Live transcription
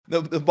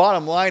the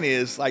bottom line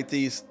is like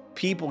these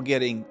people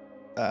getting,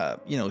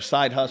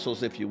 side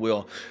hustles, if you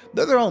will.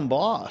 They're their own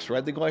boss,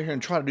 right? They go out here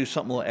and try to do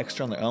something a little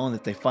extra on their own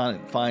that they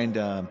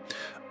find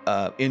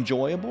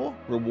enjoyable,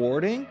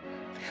 rewarding.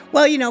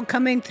 Well,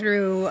 coming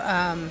through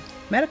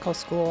medical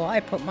school, I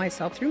put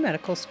myself through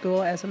medical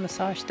school as a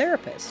massage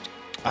therapist.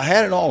 I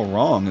had it all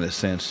wrong in a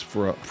sense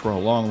for a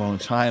long, long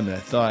time, and I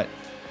thought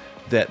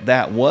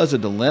that was a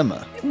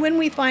dilemma. When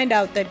we find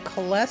out that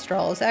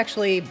cholesterol is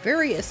actually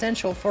very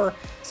essential for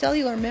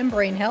cellular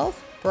membrane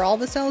health, for all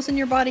the cells in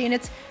your body, and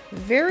it's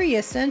very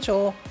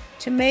essential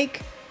to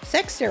make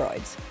sex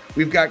steroids.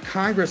 We've got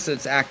Congress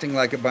that's acting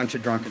like a bunch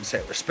of drunken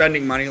sailors,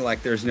 spending money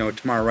like there's no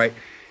tomorrow, right?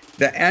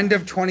 The end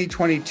of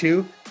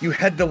 2022, you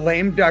had the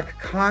lame duck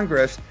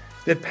Congress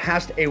that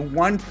passed a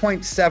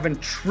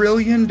 $1.7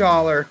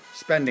 trillion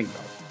spending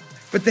bill,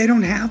 but they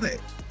don't have it.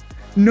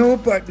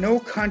 No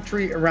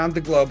country around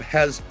the globe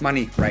has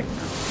money right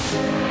now.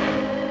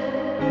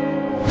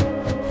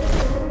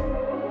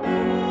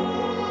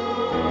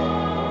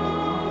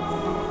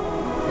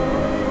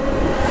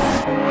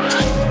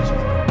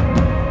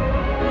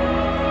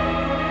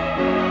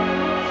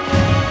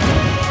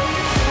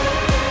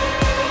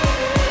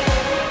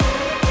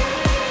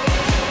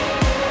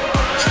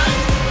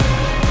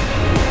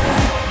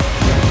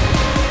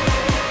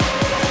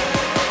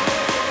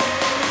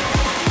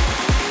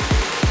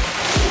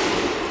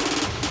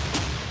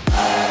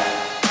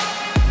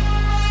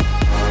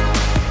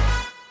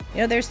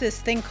 There's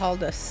this thing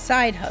called a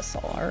side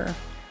hustle, or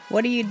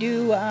what do you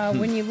do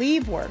when you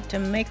leave work to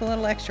make a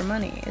little extra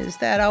money? Is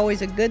that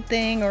always a good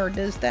thing, or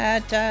does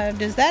that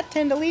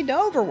tend to lead to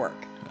overwork?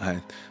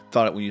 I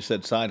thought it when you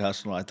said side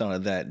hustle. I thought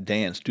of that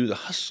dance, "Do the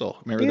Hustle."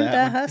 Remember do that?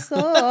 Do the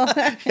Hustle.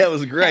 That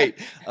was great.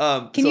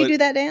 Can you do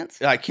that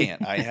dance? I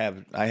can't. I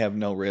have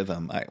no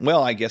rhythm.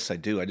 I guess I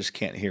do. I just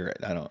can't hear it.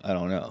 I don't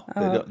know.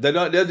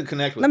 It doesn't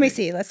connect with me. Let me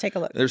see. Let's take a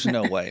look. There's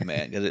no way,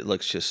 man.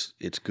 Because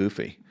it's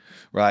goofy,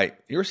 right?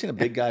 You ever seen a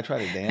big guy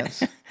try to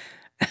dance?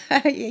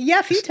 Yeah,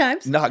 a few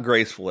times. Not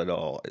graceful at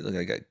all. It looked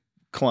like a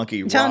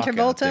clunky John rock out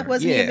Travolta, there.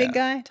 wasn't he a big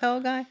guy, tall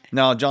guy?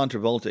 No, John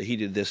Travolta, he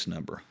did this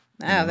number.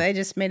 Oh, they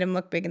just made him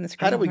look big in the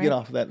screen. How do we get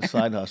off of that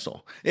side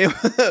hustle?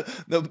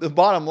 The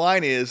bottom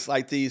line is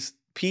like these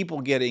people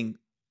getting,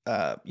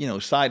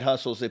 side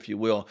hustles, if you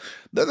will.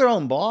 They're their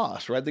own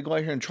boss, right? They go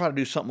out here and try to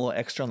do something a little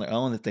extra on their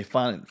own that they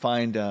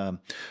find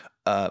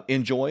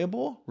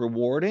enjoyable,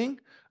 rewarding,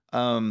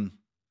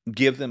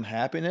 give them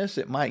happiness.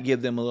 It might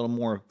give them a little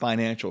more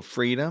financial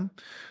freedom.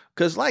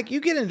 Because like you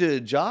get into a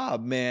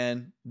job,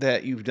 man,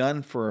 that you've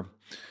done for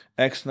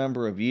X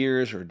number of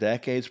years or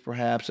decades,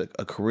 perhaps,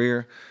 a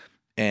career.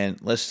 And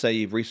let's say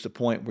you've reached the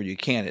point where you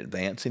can't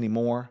advance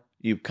anymore.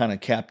 You've kind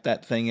of capped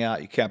that thing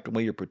out. You capped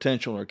away your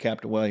potential or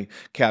capped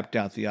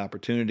out the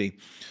opportunity.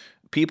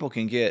 People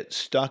can get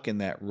stuck in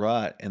that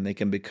rut and they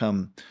can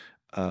become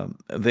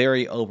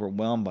very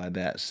overwhelmed by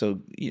that. So,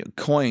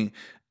 going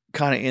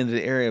kind of into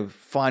the area of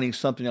finding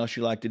something else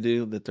you like to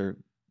do, that they're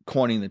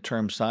coining the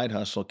term side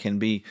hustle, can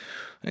be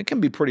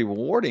pretty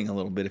rewarding a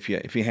little bit if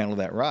you handle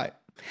that right.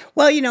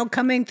 Well,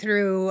 coming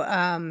through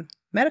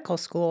medical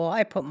school,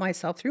 I put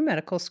myself through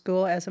medical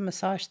school as a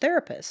massage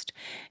therapist.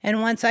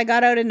 And once I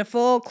got out into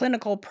full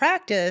clinical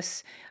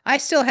practice, I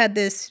still had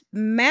this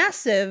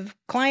massive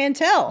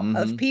clientele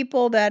of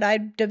people that I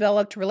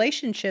developed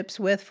relationships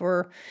with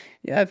for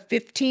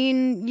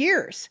 15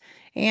 years.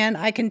 And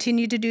I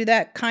continued to do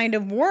that kind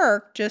of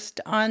work just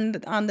on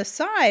the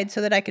side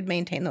so that I could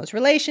maintain those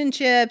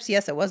relationships.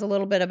 Yes, it was a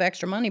little bit of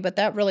extra money, but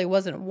that really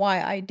wasn't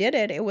why I did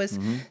it. It was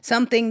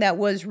something that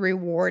was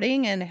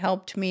rewarding and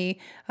helped me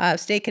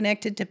stay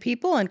connected to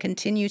people and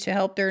continue to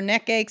help their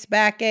neck aches,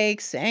 back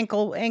aches,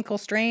 ankle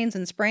strains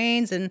and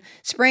sprains and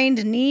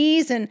sprained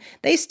knees. And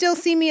they still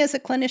see me as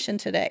a clinician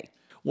today.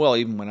 Well,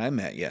 even when I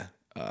met you,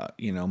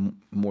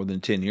 more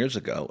than 10 years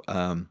ago,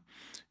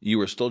 you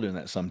were still doing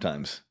that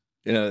sometimes.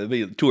 It'd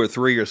be 2 or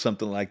 3 or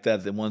something like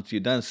that once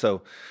you've done.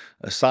 So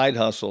a side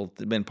hustle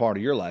has been part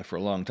of your life for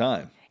a long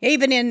time.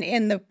 Even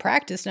in the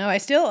practice now, I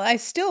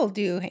still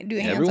do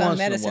hands-on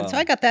medicine. So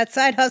I got that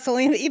side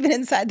hustle even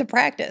inside the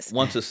practice.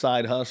 Once a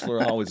side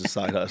hustler, always a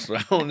side hustler.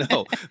 I don't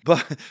know.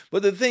 But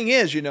the thing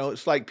is,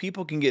 it's like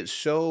people can get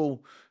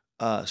so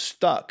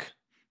stuck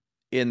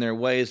in their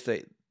ways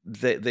that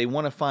they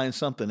want to find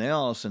something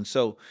else. And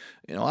so,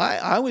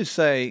 I would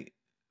say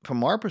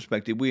from our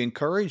perspective, we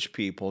encourage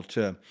people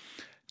to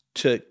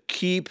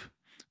keep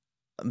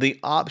the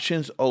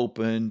options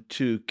open,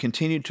 to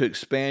continue to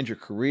expand your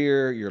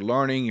career, your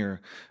learning,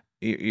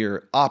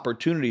 your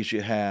opportunities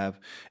you have,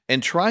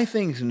 and try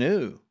things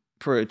new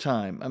for a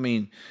time. I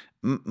mean,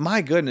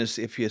 my goodness,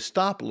 if you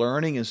stop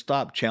learning and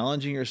stop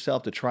challenging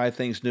yourself to try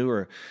things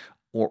new,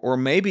 or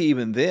maybe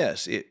even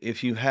this,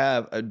 if you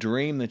have a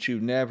dream that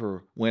you've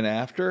never went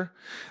after.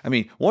 I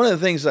mean, one of the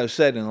things I've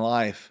said in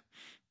life,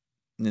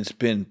 and it's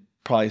been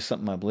probably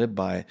something I've lived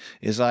by,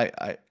 is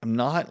I'm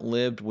not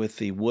lived with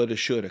the woulda,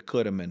 shoulda,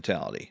 coulda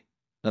mentality.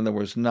 In other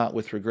words, not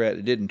with regret.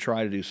 I didn't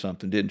try to do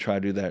something, didn't try to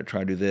do that, or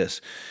try to do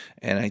this.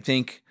 And I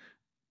think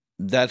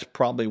that's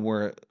probably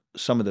where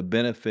some of the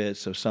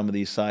benefits of some of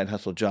these side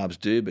hustle jobs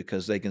do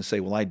because they can say,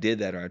 well, I did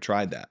that or I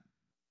tried that.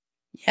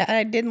 Yeah,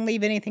 I didn't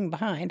leave anything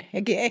behind.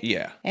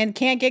 Yeah. And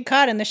can't get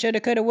caught in the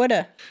shoulda, coulda,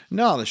 woulda.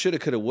 No, the shoulda,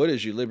 coulda, woulda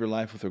is you live your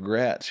life with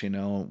regrets,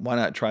 Why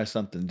not try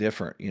something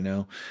different?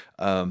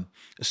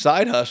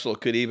 Side hustle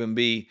could even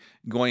be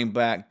going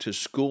back to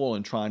school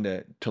and trying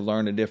to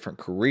learn a different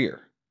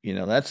career.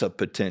 That's a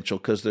potential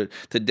because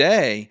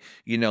today,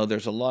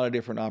 there's a lot of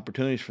different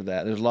opportunities for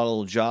that. There's a lot of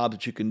little jobs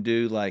that you can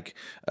do, like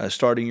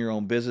starting your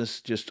own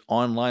business just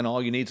online.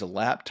 All you need is a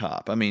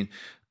laptop. I mean,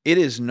 it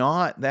is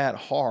not that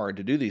hard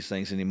to do these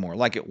things anymore,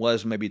 like it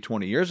was maybe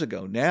 20 years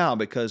ago. Now,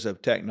 because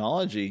of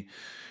technology,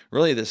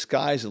 really the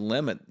sky's the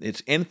limit.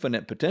 It's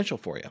infinite potential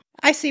for you.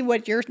 I see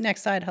what your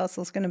next side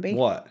hustle is going to be.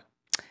 What?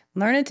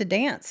 Learning to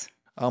dance.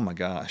 Oh my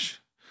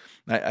gosh.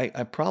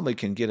 I probably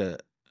can get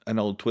an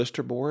old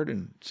twister board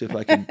and see if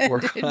I can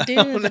work on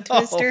the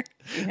twister.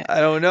 Yeah. I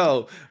don't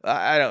know.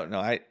 I don't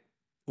know.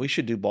 We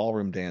should do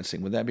ballroom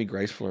dancing. Would that be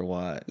graceful or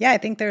what? Yeah, I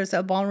think there's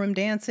a ballroom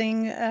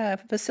dancing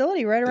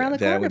facility right around the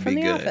corner from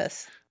the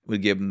office.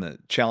 Would give them the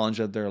challenge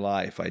of their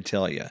life, I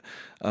tell you.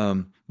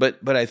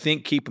 But I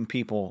think keeping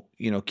people,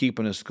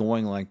 keeping us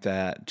going like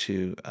that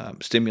to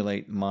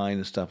stimulate mind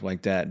and stuff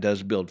like that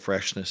does build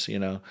freshness,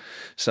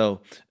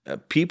 So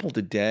people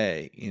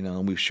today,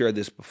 and we've shared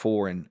this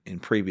before in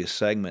previous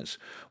segments,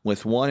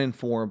 with 1 in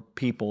 4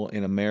 people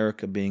in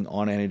America being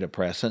on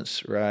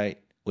antidepressants, right?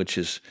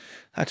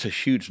 That's a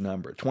huge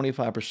number.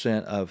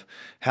 25% of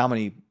how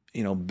many,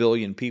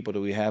 billion people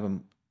do we have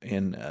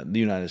in the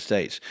United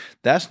States?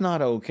 That's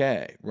not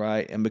okay,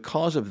 right? And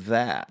because of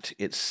that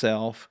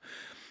itself,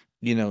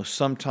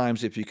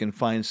 sometimes if you can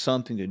find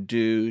something to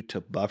do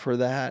to buffer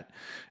that,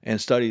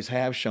 and studies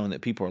have shown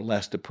that people are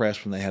less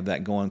depressed when they have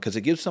that going because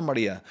it gives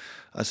somebody a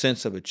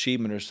sense of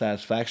achievement or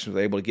satisfaction if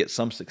they're able to get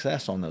some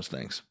success on those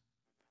things.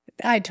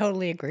 I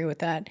totally agree with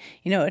that.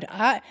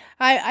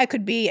 I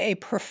could be a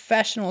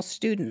professional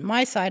student.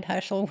 My side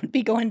hustle would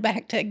be going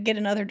back to get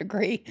another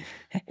degree.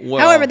 Well,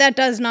 however, that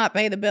does not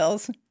pay the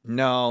bills.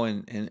 No,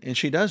 and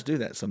she does do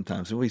that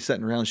sometimes. We'll be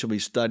sitting around, she'll be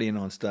studying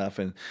on stuff,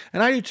 and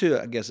I do too.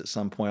 I guess at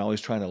some point,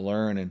 always trying to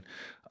learn,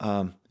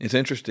 and it's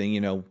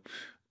interesting.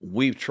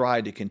 We've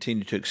tried to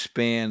continue to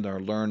expand our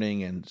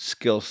learning and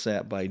skill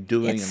set by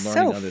doing It's and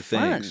learning so other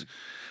fun. things.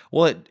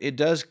 Well, it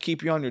does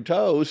keep you on your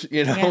toes,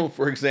 Yeah.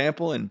 for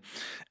example, and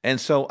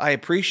so I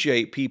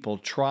appreciate people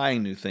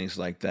trying new things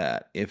like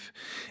that. If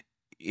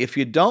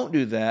you don't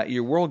do that,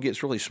 your world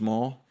gets really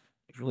small,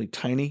 it's really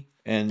tiny,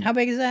 and How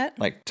big is that?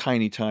 like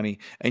tiny, tiny,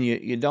 and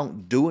you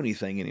don't do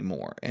anything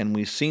anymore. And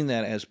we've seen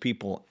that as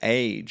people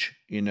age,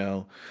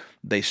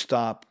 they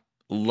stop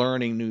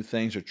learning new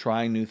things or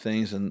trying new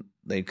things, and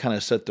they kind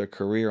of set their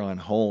career on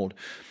hold.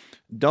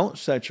 Don't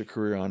set your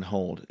career on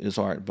hold is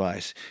our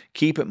advice.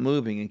 Keep it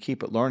moving and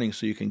keep it learning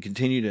so you can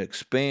continue to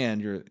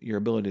expand your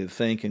ability to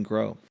think and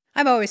grow.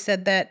 I've always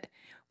said that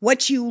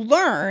what you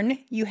learn,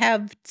 you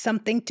have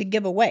something to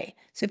give away.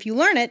 So if you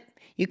learn it,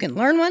 you can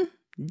learn one,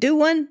 do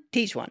one,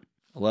 teach one.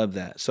 I love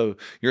that. So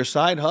your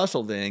side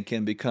hustle then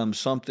can become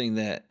something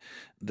that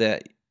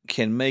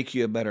can make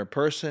you a better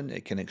person.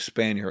 It can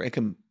expand your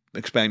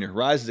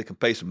horizons. It can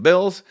pay some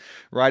bills,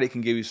 right? It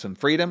can give you some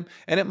freedom,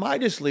 and it might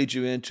just lead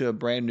you into a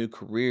brand new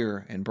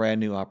career and brand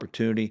new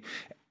opportunity.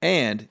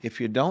 And if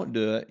you don't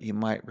do it, you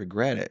might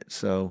regret it.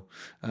 So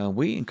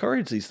we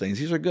encourage these things.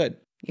 These are good.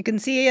 You can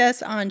see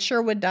us on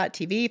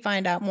Sherwood.tv,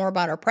 find out more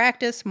about our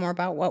practice, more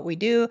about what we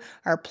do,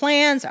 our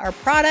plans, our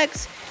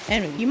products,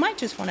 and you might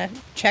just want to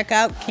check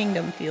out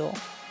Kingdom Fuel.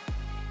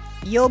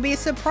 You'll be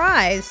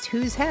surprised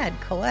who's had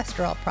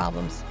cholesterol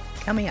problems.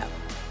 Coming up.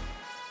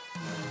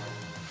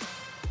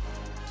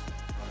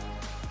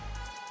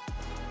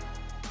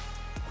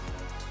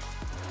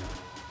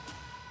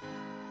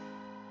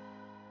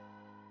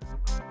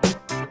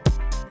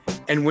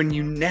 And when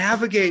you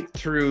navigate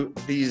through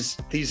these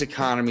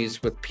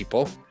economies with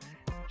people,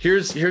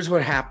 here's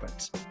what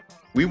happens.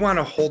 We want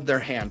to hold their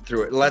hand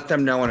through it, let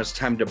them know when it's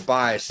time to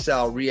buy,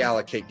 sell,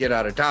 reallocate, get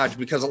out of Dodge.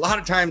 Because a lot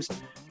of times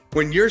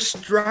when you're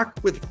struck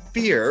with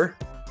fear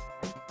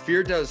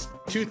does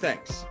 2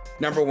 things.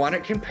 Number 1,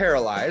 it can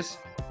paralyze,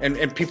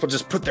 and people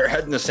just put their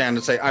head in the sand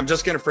and say, I'm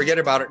just going to forget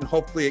about it and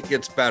hopefully it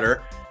gets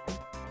better.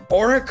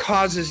 Or it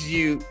causes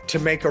you to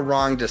make a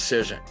wrong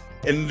decision.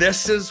 And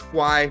this is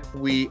why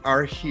we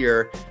are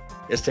here,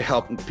 is to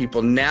help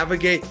people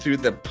navigate through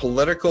the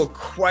political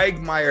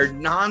quagmire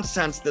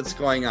nonsense that's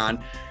going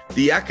on,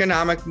 the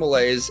economic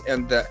malaise,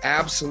 and the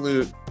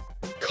absolute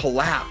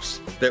collapse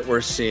that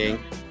we're seeing.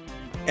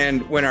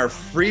 And when our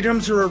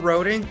freedoms are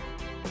eroding,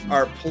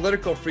 our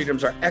political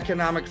freedoms, our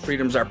economic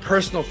freedoms, our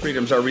personal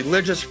freedoms, our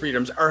religious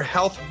freedoms, our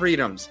health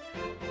freedoms,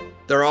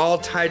 they're all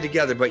tied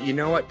together. But you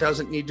know what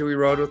doesn't need to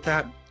erode with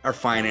that? Our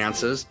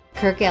finances.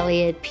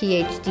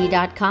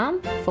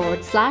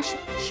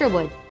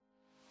 KirkElliottPhD.com/Sherwood.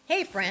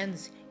 Hey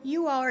friends,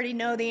 you already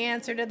know the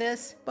answer to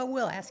this, but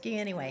we'll ask you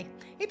anyway.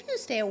 If you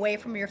stay away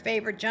from your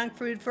favorite junk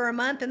food for a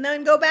month and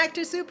then go back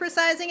to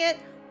supersizing it,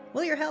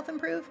 will your health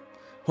improve?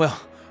 Well,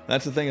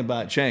 that's the thing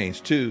about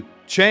change. To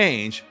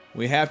change,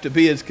 we have to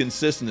be as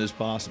consistent as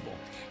possible.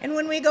 And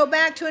when we go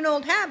back to an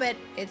old habit,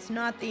 it's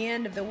not the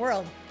end of the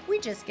world. We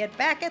just get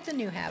back at the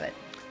new habit.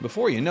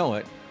 Before you know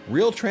it,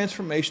 real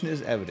transformation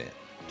is evident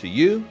to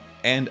you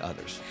and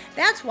others.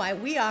 That's why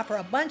we offer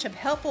a bunch of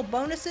helpful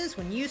bonuses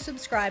when you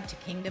subscribe to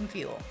Kingdom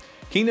Fuel.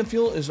 Kingdom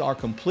Fuel is our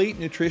complete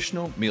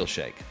nutritional meal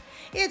shake.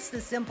 It's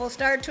the simple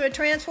start to a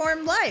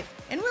transformed life,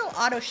 and we'll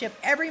auto ship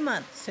every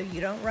month so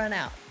you don't run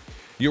out.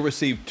 You'll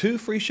receive 2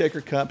 free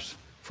shaker cups,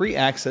 free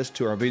access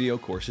to our video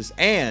courses,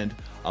 and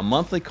a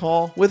monthly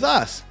call with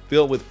us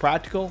filled with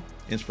practical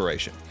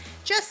inspiration.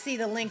 Just see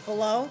the link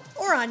below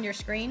or on your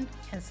screen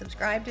and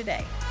subscribe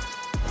today.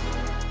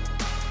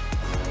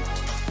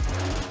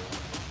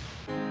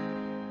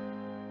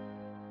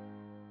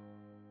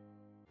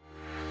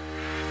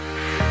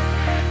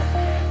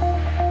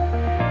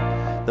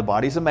 The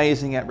body's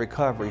amazing at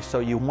recovery, so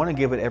you want to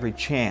give it every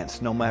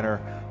chance, no matter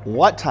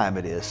what time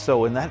it is.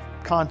 So in that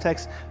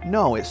context,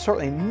 no, it's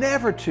certainly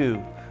never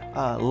too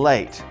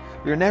late.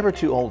 You're never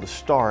too old to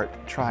start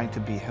trying to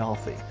be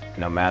healthy.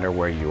 No matter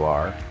where you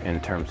are in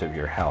terms of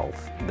your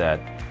health, that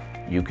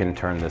you can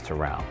turn this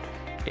around.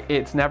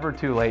 It's never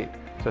too late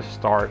to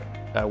start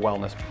a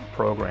wellness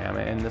program,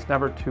 and it's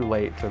never too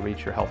late to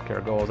reach your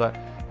healthcare goals.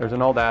 There's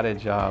an old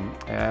adage,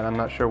 and I'm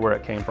not sure where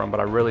it came from, but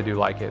I really do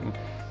like it. And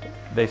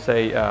they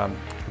say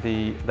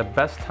the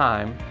best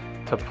time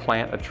to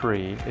plant a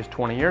tree is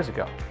 20 years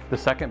ago. The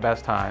second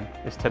best time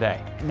is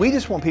today. We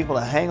just want people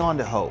to hang on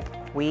to hope.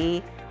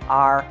 We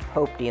are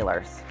hope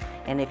dealers.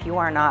 And if you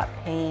are not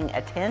paying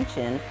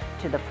attention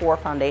to the 4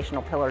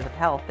 foundational pillars of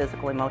health,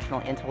 physical, emotional,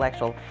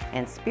 intellectual,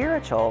 and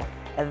spiritual,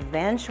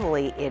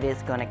 eventually it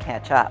is going to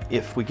catch up.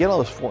 If we get all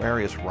those 4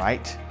 areas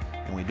right,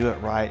 and we do it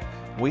right,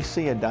 we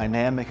see a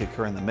dynamic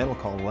occur in the middle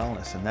called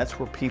wellness, and that's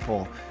where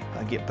people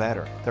get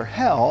better. Their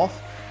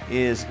health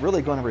is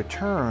really going to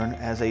return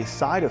as a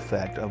side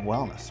effect of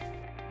wellness.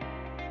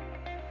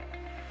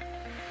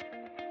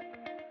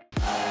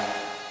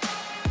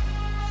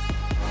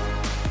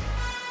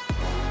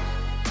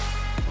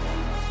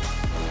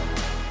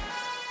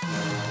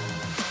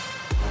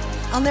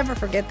 I'll never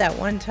forget that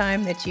one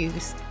time that you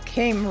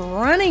came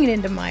running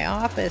into my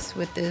office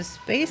with this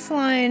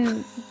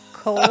baseline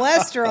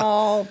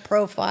cholesterol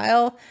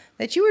profile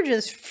that you were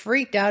just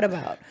freaked out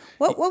about.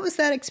 What was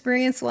that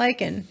experience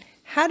like, and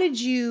how did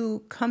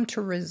you come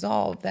to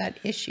resolve that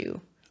issue?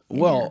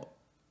 Well,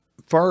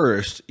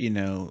 first,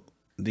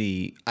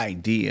 the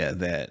idea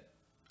that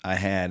I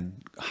had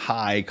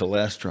high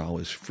cholesterol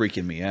was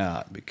freaking me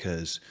out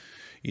because,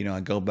 I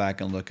go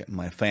back and look at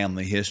my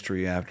family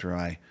history after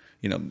I,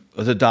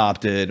 was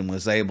adopted and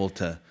was able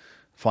to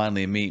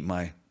finally meet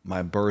my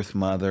birth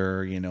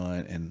mother,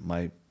 and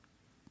my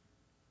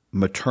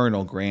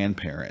maternal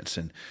grandparents,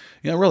 and,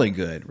 really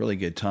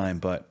good time.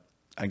 But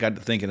I got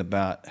to thinking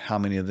about how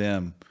many of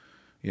them,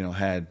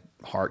 had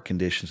heart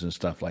conditions and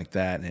stuff like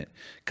that. And it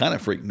kind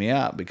of freaked me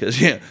out because,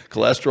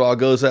 cholesterol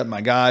goes up,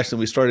 my gosh. And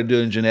we started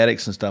doing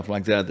genetics and stuff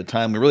like that at the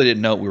time. We really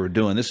didn't know what we were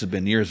doing. This has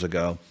been years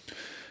ago.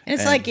 And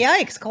it's like,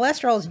 yikes,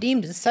 cholesterol is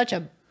deemed as such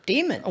a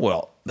demon.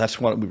 Well,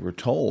 that's what we were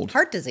told.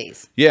 Heart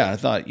disease. Yeah, I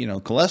thought,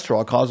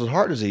 cholesterol causes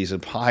heart disease.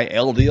 If high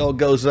LDL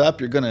goes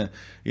up, you're gonna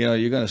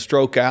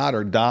stroke out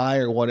or die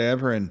or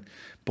whatever. And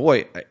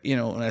boy,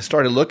 when I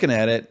started looking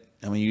at it,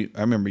 I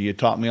remember you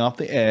taught me off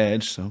the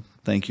edge, so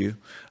thank you.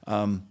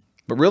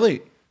 But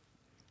really,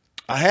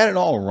 I had it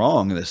all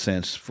wrong in a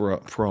sense for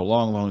a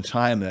long, long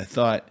time. That I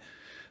thought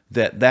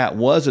that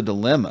was a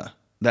dilemma,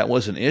 that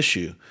was an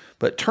issue.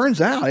 But it turns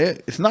out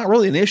it's not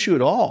really an issue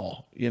at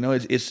all.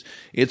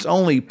 It's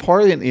only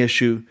partly an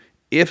issue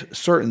if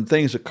certain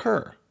things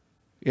occur.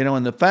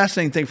 And the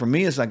fascinating thing for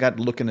me is I got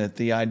looking at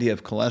the idea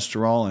of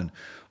cholesterol and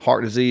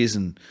heart disease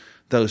and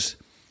those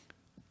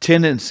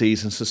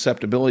tendencies and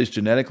susceptibilities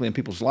genetically in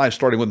people's lives,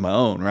 starting with my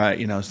own, right?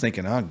 I was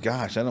thinking, oh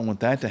gosh, I don't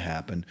want that to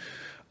happen.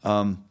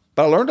 But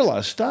I learned a lot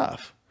of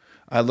stuff.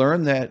 I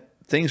learned that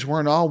things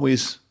weren't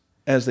always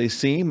as they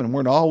seem and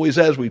weren't always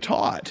as we're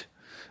taught.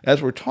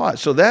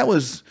 So that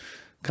was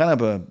kind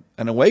of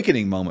an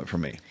awakening moment for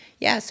me.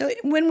 Yeah, so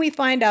when we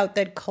find out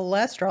that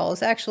cholesterol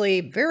is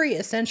actually very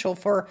essential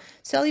for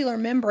cellular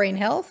membrane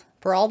health,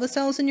 for all the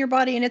cells in your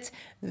body, and it's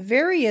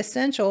very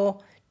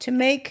essential to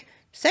make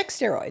sex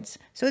steroids.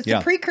 So it's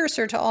the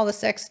precursor to all the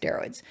sex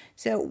steroids.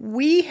 So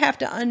we have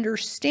to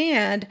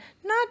understand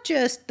not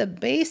just the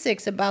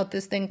basics about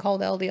this thing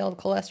called LDL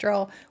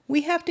cholesterol.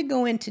 We have to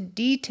go into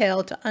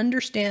detail to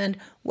understand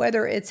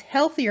whether it's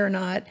healthy or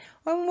not,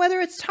 or whether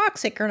it's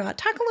toxic or not.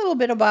 Talk a little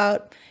bit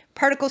about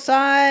particle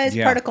size,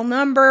 particle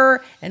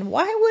number, and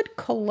why would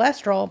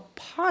cholesterol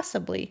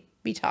possibly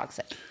be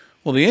toxic?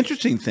 Well, the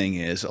interesting thing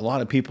is a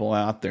lot of people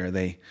out there,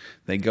 they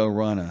go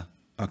run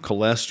a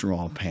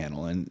cholesterol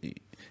panel, and you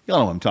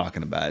know what I'm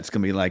talking about. It's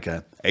going to be like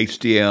a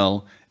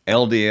HDL,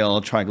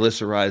 LDL,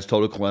 triglycerides,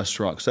 total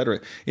cholesterol, et cetera.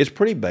 It's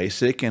pretty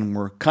basic, and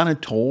we're kind of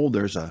told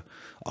there's a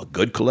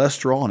good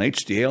cholesterol, an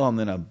HDL, and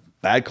then a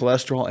bad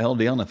cholesterol,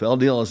 LDL. And if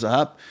LDL is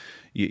up,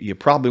 you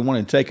probably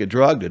want to take a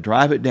drug to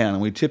drive it down,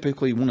 and we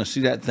typically want to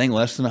see that thing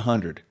less than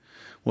 100.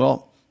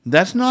 Well,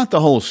 that's not the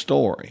whole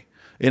story.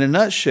 In a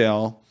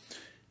nutshell,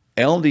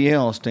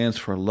 LDL stands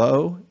for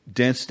low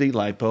density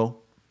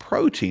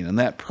lipoprotein, and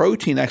that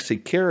protein actually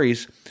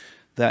carries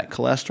that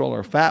cholesterol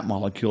or fat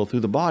molecule through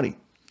the body.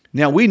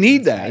 Now, we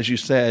need that, as you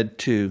said,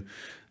 to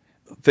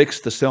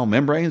fix the cell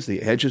membranes,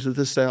 the edges of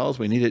the cells.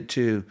 We need it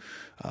to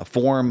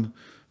form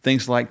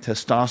things like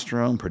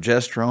testosterone,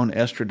 progesterone,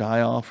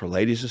 estradiol, for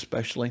ladies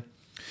especially.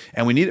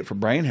 And we need it for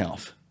brain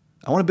health.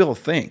 I want to be able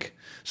to think.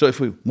 So if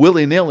we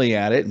willy-nilly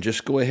at it and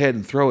just go ahead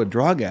and throw a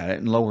drug at it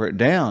and lower it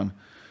down,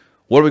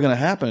 what are we going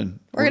to happen?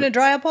 We're going to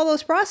dry up all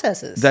those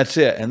processes. That's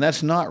it. And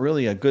that's not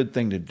really a good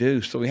thing to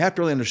do. So we have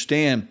to really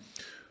understand,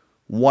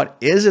 what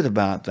is it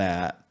about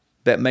that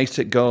makes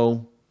it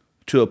go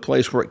to a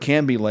place where it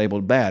can be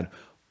labeled bad?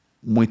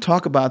 When we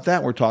talk about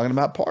that, we're talking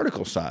about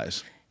particle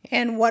size.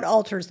 And what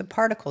alters the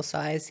particle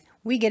size?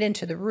 We get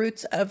into the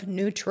roots of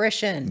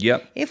nutrition.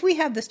 Yep. If we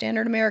have the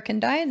standard American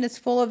diet and it's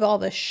full of all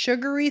the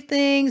sugary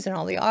things and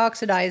all the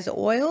oxidized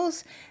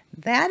oils,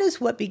 that is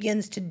what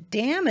begins to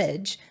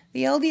damage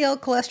the LDL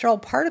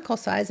cholesterol particle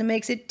size and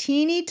makes it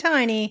teeny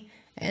tiny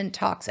and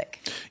toxic.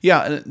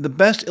 Yeah, the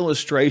best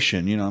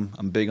illustration,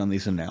 I'm big on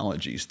these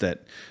analogies to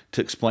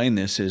explain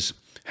this, is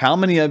how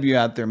many of you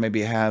out there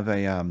maybe have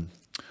a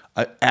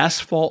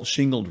asphalt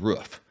shingled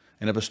roof,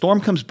 and if a storm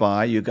comes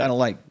by, you got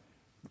to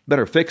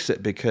better fix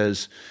it,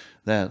 because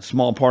the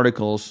small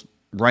particles,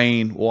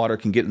 rain, water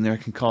can get in there,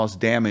 can cause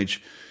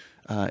damage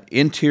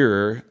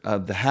interior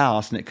of the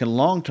house, and it can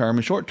long-term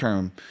and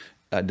short-term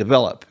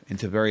develop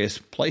into various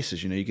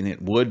places. You can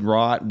hit wood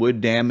rot, wood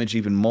damage,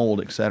 even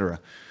mold, etc.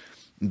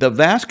 The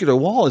vascular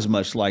wall is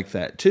much like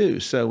that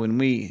too. So when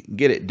we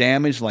get it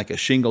damaged, like a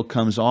shingle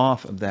comes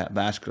off of that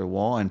vascular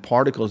wall and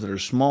particles that are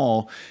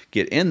small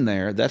get in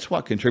there, that's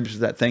what contributes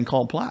to that thing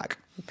called plaque.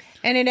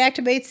 And it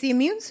activates the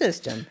immune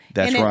system.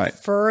 That's and right. It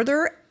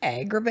further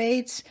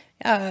aggravates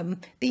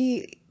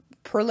the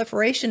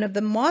proliferation of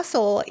the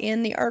muscle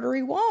in the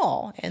artery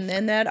wall. And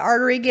then that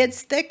artery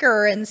gets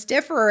thicker and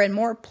stiffer and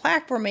more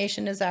plaque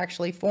formation is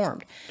actually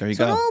formed. There you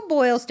so go. It all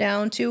boils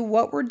down to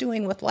what we're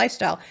doing with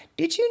lifestyle.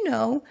 Did you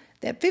know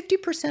that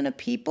 50% of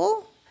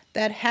people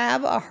that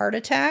have a heart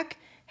attack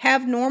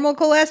have normal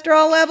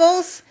cholesterol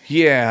levels?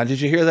 Yeah, did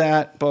you hear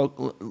that,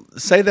 Bo?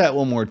 Say that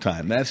one more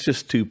time. That's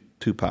just too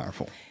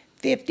powerful.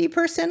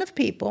 50% of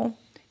people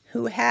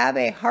who have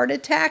a heart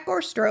attack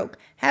or stroke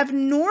have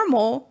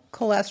normal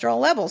cholesterol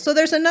levels. So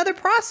there's another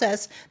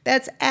process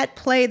that's at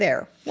play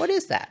there. What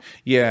is that?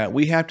 Yeah,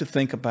 we have to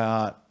think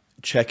about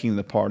checking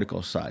the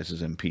particle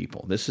sizes in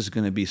people. This is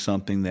going to be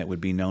something that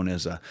would be known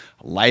as a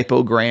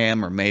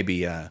lipogram, or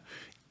maybe a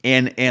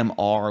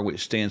NMR,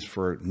 which stands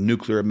for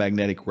nuclear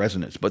magnetic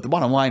resonance. But the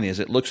bottom line is,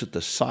 it looks at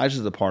the size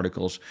of the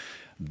particles.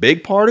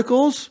 Big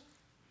particles,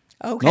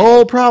 Okay.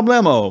 no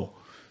problemo.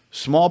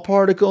 Small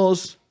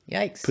particles,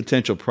 Yikes.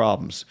 potential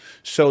problems.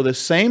 So the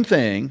same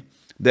thing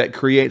that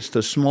creates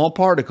the small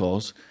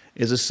particles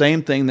is the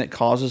same thing that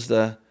causes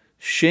the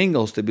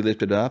shingles to be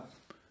lifted up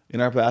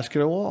in our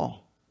vascular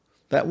wall.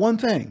 That one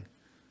thing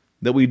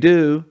that we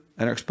do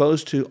and are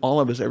exposed to, all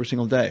of us, every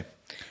single day.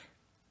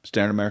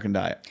 Standard American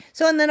diet.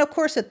 So, and then of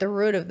course at the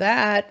root of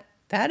that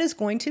is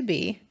going to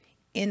be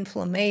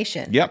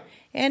inflammation. Yep.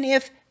 And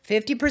if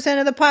 50%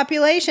 of the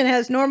population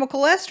has normal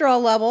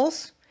cholesterol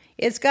levels,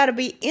 it's got to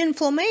be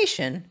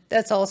inflammation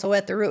that's also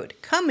at the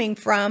root, coming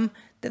from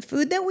the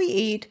food that we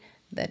eat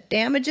that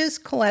damages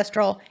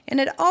cholesterol,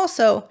 and it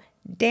also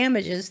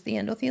damages the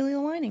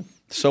endothelial lining.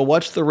 So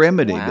what's the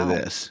remedy Wow. to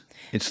this?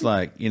 It's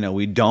like,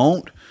 we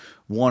don't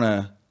want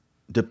to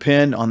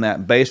depend on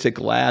that basic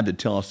lab to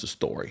tell us the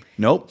story.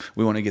 Nope.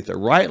 We want to get the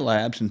right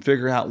labs and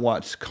figure out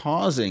what's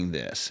causing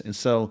this. And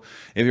so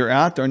if you're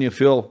out there and you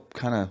feel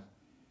kind of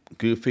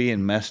goofy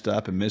and messed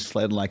up and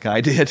misled like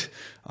I did,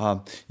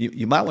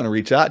 you might want to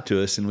reach out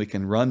to us, and we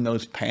can run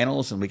those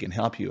panels and we can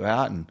help you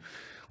out, and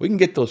we can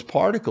get those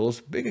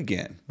particles big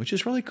again, which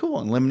is really cool,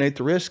 and eliminate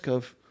the risk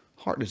of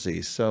heart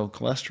disease. So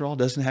cholesterol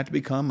doesn't have to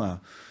become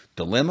a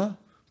dilemma,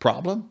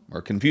 problem,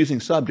 or confusing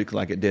subject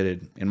like it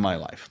did in my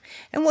life.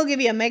 And we'll give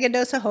you a mega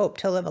dose of hope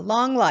to live a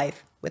long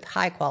life with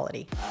high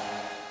quality.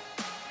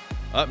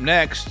 Up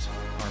next,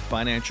 our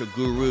financial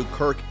guru,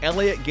 Kirk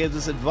Elliott, gives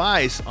us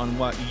advice on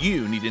what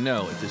you need to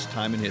know at this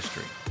time in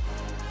history.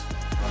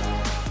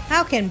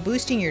 How can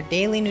boosting your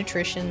daily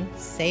nutrition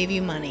save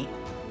you money?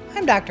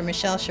 I'm Dr.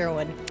 Michelle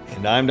Sherwood.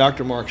 And I'm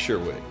Dr. Mark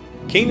Sherwood.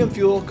 Kingdom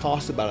Fuel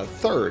costs about a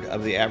third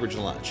of the average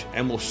lunch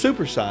and will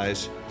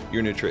supersize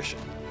your nutrition.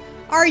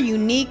 Our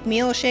unique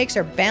meal shakes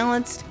are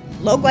balanced,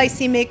 low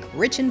glycemic,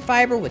 rich in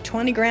fiber with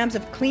 20 grams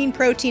of clean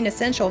protein,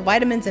 essential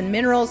vitamins and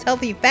minerals,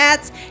 healthy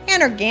fats,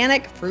 and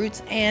organic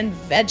fruits and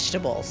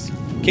vegetables.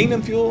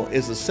 Kingdom Fuel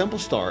is a simple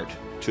start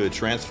to a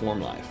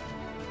transformed life.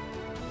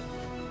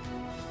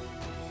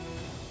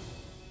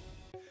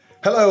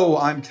 Hello,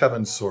 I'm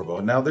Kevin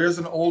Sorbo. Now, there's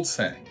an old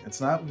saying, it's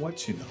not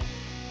what you know,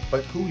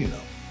 but who you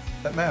know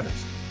that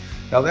matters.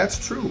 Now,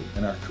 that's true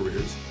in our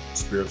careers,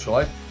 spiritual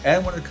life,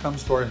 and when it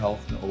comes to our health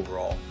and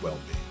overall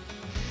well-being.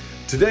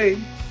 Today,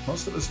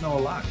 most of us know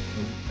a lot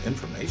of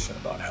information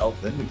about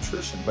health and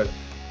nutrition, but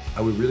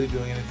are we really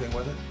doing anything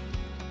with it?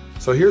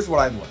 So here's what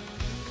I've learned.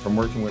 from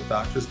working with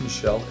Doctors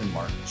Michelle and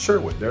Mark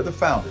Sherwood. They're the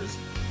founders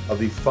of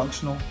the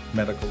Functional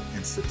Medical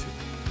Institute.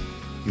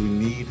 You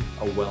need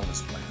a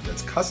wellness plan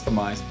that's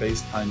customized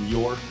based on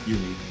your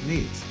unique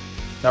needs.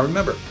 Now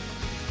remember,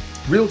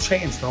 real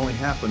change can only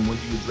happen when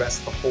you address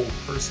the whole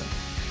person.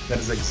 That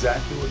is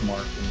exactly what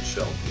Mark and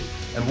Michelle do,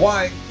 and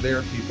why they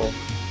are people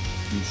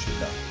you should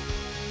know.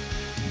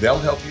 They'll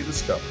help you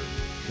discover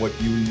what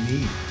you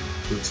need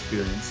to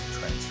experience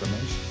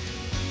transformation.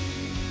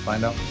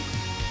 Find out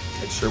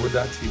at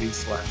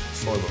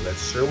sherwood.tv/Sorbo.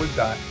 That's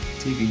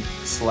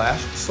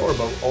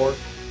sherwood.tv/Sorbo, or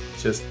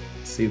just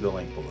see the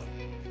link below.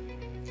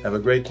 Have a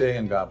great day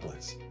and God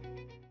bless.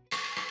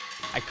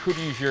 I could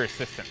use your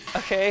assistance.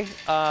 Okay,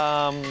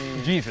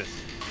 Jesus.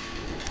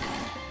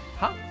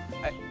 Huh?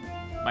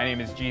 My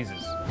name is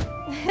Jesus.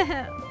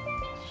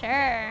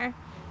 Sure.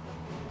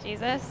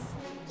 Jesus.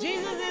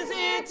 Jesus is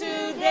here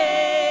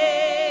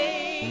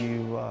today.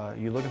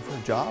 You looking for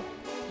a job?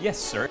 Yes,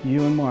 sir.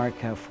 You and Mark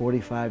have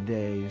 45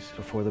 days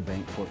before the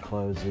bank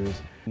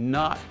forecloses.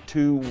 Not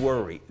to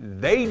worry.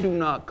 They do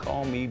not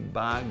call me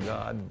by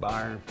God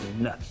Byron for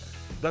nothing.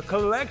 The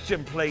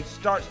collection plate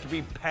starts to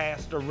be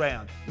passed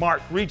around.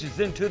 Mark reaches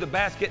into the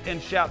basket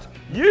and shouts,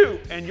 "You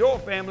and your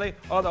family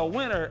are the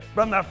winner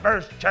from the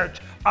first church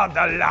of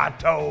the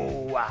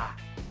lotto."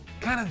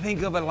 Kind of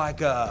think of it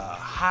like a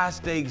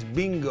high-stakes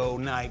bingo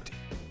night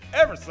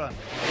every Sunday.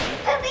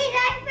 Poopy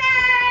diaper!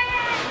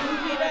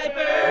 Poopy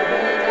diaper!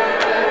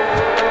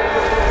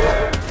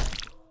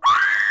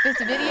 This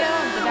video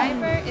of the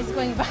diaper is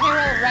going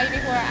viral right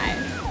before our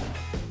eyes.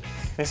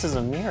 This is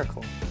a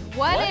miracle.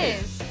 What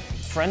is?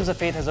 Friends of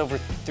Faith has over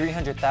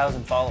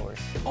 300,000 followers.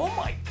 Oh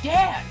my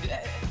dad!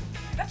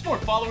 That's more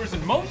followers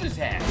than Moses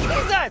had.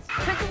 Jesus!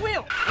 Take the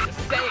wheel!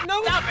 Just say it.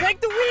 No, Stop take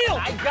the wheel!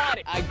 I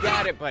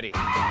got it, buddy.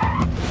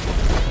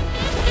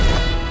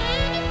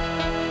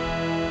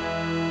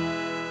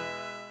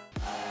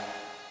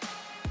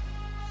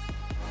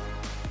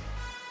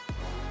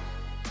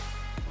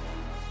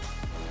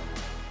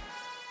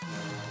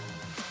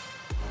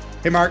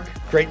 Hey, Mark,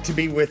 great to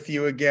be with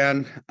you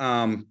again.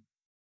 I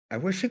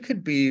wish it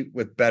could be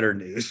with better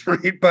news,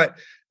 right? But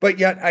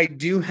yet I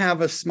do have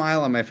a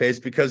smile on my face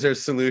because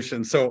there's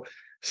solutions. So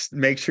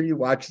make sure you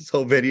watch this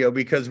whole video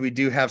because we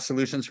do have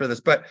solutions for this.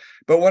 But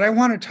what I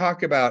want to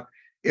talk about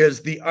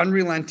is the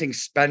unrelenting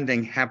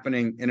spending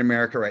happening in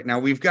America right now.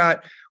 We've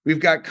got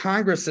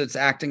Congress that's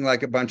acting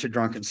like a bunch of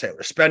drunken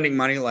sailors, spending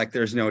money like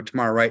there's no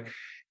tomorrow, right?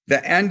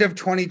 The end of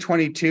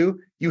 2022,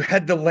 you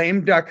had the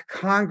lame duck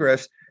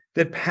Congress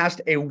that passed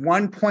a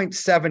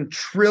 $1.7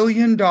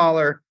 trillion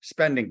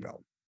spending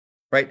bill.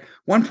 Right?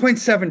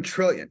 1.7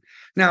 trillion.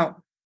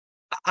 Now,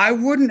 I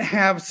wouldn't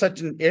have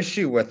such an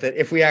issue with it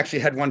if we actually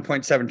had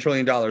 $1.7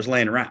 trillion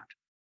laying around.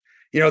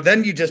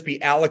 Then you just be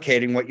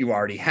allocating what you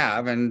already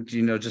have and,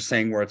 just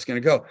saying where it's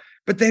going to go.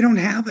 But they don't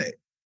have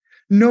it.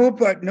 No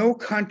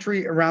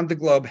country around the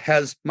globe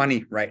has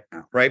money right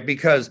now, right?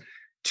 Because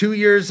 2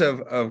 years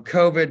of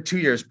COVID, 2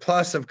 years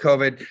plus of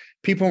COVID,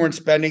 people weren't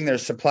spending.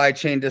 There's supply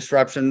chain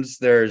disruptions.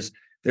 There's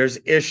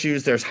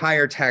issues. There's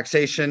higher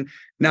taxation.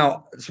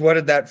 Now, so what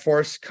did that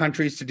force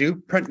countries to do?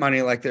 Print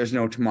money like there's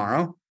no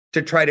tomorrow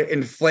to try to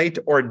inflate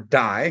or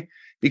die.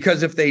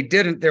 Because if they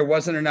didn't, there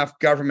wasn't enough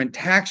government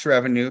tax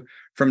revenue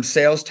from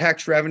sales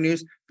tax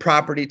revenues,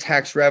 property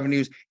tax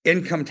revenues,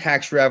 income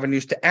tax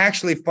revenues to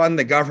actually fund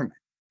the government.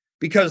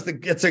 Because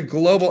it's a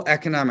global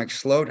economic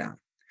slowdown.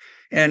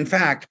 And in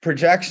fact,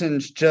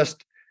 projections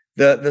just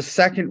the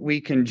second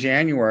week in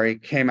January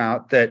came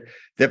out that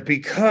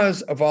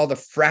because of all the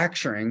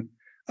fracturing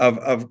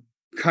of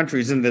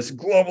countries in this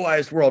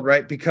globalized world,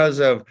 right? Because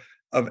of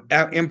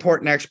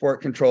import and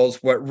export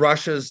controls, what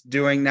Russia's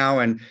doing now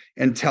and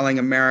telling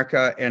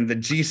America and the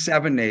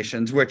G7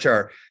 nations, which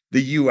are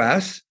the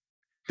US,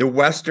 the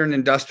Western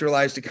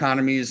industrialized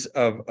economies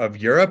of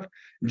Europe,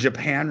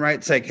 Japan, right?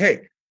 It's like,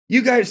 hey,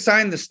 you guys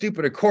signed the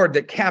stupid accord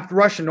that capped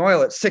Russian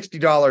oil at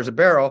 $60 a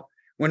barrel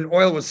when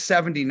oil was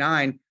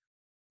 79.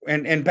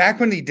 And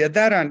back when he did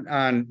that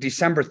on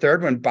December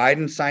 3rd, when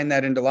Biden signed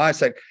that into law, it's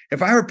like,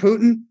 if I were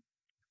Putin,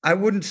 I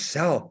wouldn't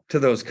sell to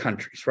those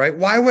countries, right?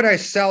 Why would I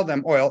sell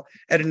them oil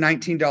at a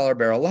 $19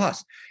 barrel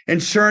loss?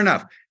 And sure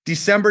enough,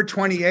 December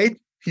 28th,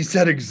 he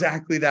said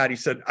exactly that. He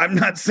said, I'm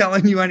not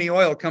selling you any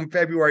oil come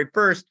February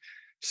 1st.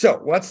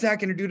 So what's that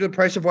going to do to the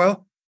price of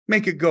oil?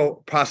 Make it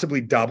go possibly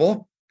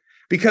double,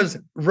 because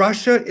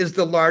Russia is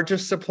the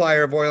largest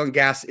supplier of oil and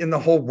gas in the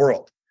whole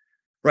world,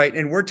 right?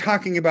 And we're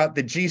talking about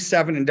the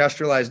G7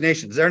 industrialized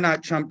nations. They're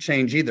not chump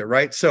change either,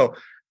 right? So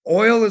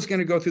oil is going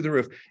to go through the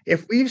roof.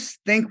 If we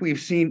think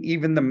we've seen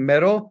even the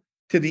middle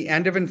to the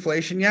end of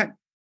inflation yet,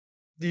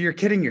 you're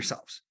kidding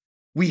yourselves.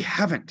 We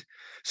haven't.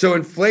 So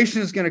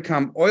inflation is going to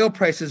come. Oil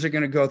prices are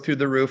going to go through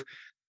the roof.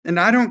 And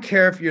I don't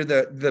care if you're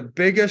the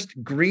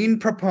biggest green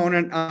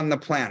proponent on the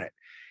planet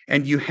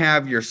and you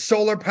have your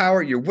solar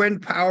power, your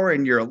wind power,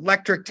 and your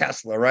electric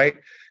Tesla, right?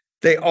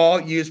 They all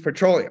use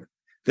petroleum.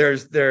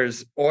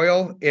 There's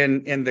oil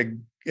in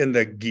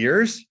the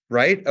gears,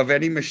 right, of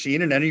any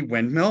machine and any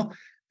windmill.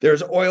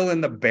 There's oil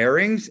in the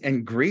bearings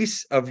and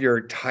grease of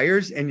your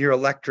tires and your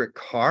electric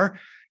car.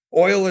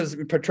 Oil is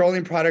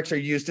petroleum products are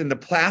used in the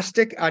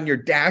plastic on your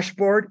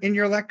dashboard in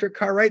your electric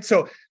car, right?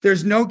 So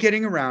there's no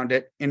getting around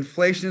it.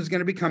 Inflation is going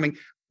to be coming.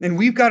 And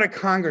we've got a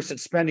Congress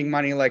that's spending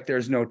money like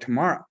there's no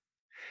tomorrow.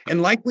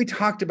 And like we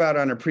talked about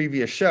on a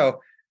previous show,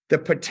 the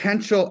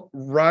potential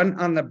run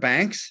on the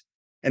banks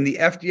and the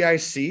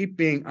FDIC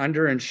being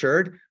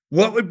underinsured,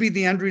 what would be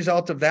the end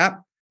result of that?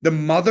 The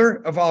mother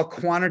of all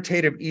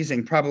quantitative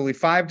easing, probably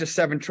 $5 to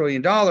 $7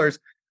 trillion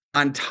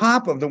on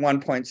top of the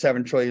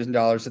 $1.7 trillion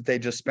that they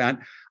just spent,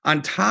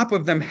 on top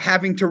of them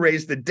having to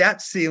raise the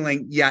debt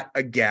ceiling yet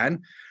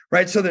again,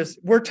 right? So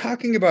we're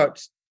talking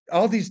about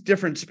all these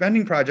different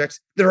spending projects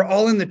that are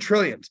all in the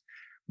trillions.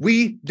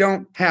 We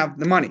don't have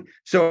the money.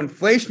 So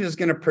inflation is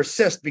going to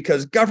persist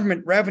because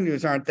government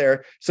revenues aren't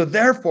there. So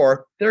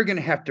therefore, they're going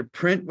to have to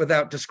print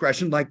without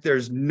discretion like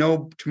there's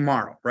no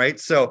tomorrow, right?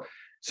 So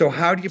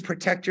how do you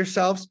protect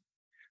yourselves?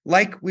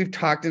 Like we've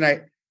talked, and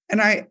I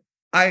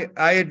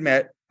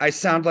admit I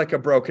sound like a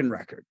broken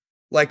record,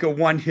 like a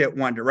one-hit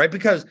wonder, right?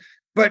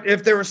 But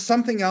if there was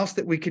something else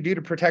that we could do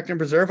to protect and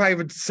preserve, I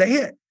would say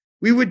it.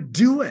 We would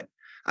do it.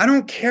 I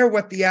don't care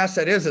what the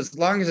asset is, as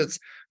long as it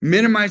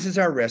minimizes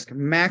our risk,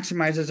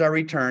 maximizes our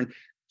return.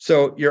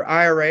 So your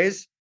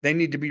IRAs, they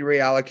need to be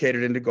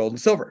reallocated into gold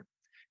and silver.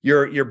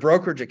 Your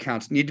brokerage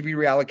accounts need to be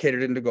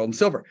reallocated into gold and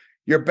silver.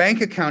 Your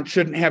bank account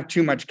shouldn't have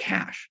too much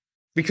cash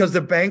because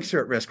the banks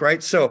are at risk,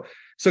 right? So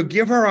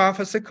give our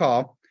office a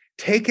call.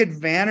 Take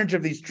advantage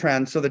of these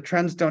trends so the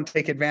trends don't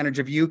take advantage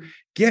of you.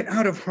 Get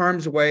out of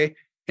harm's way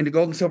into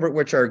gold and silver,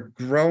 which are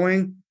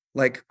growing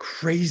like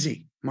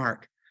crazy,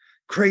 Mark.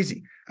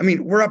 Crazy. I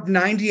mean, we're up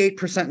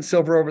 98% in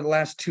silver over the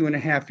last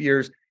 2.5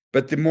 years,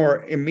 but the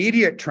more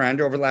immediate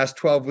trend over the last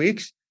 12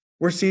 weeks,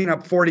 we're seeing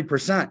up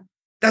 40%.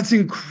 That's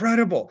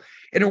incredible.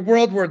 In a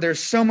world where there's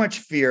so much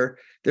fear,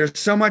 there's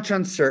so much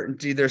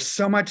uncertainty, there's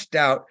so much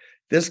doubt,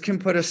 this can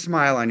put a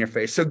smile on your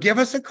face. So give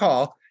us a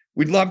call.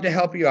 We'd love to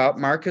help you out.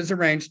 Mark has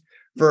arranged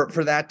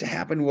for that to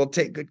happen. We'll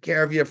take good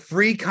care of you.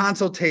 Free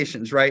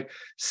consultations, right?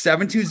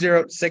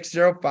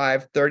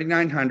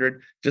 720-605-3900.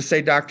 Just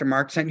say Dr.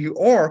 Mark sent you,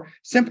 or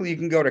simply you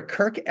can go to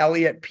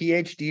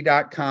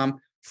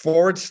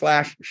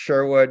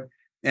kirkelliottphd.com/Sherwood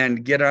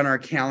and get on our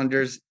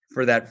calendars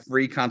for that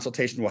free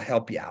consultation. We'll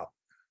help you out.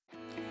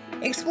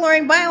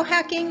 Exploring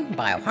biohacking,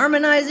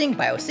 bioharmonizing,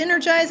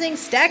 biosynergizing,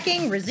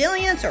 stacking,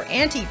 resilience, or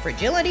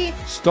anti-fragility?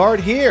 Start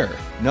here.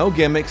 No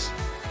gimmicks,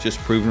 just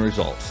proven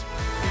results.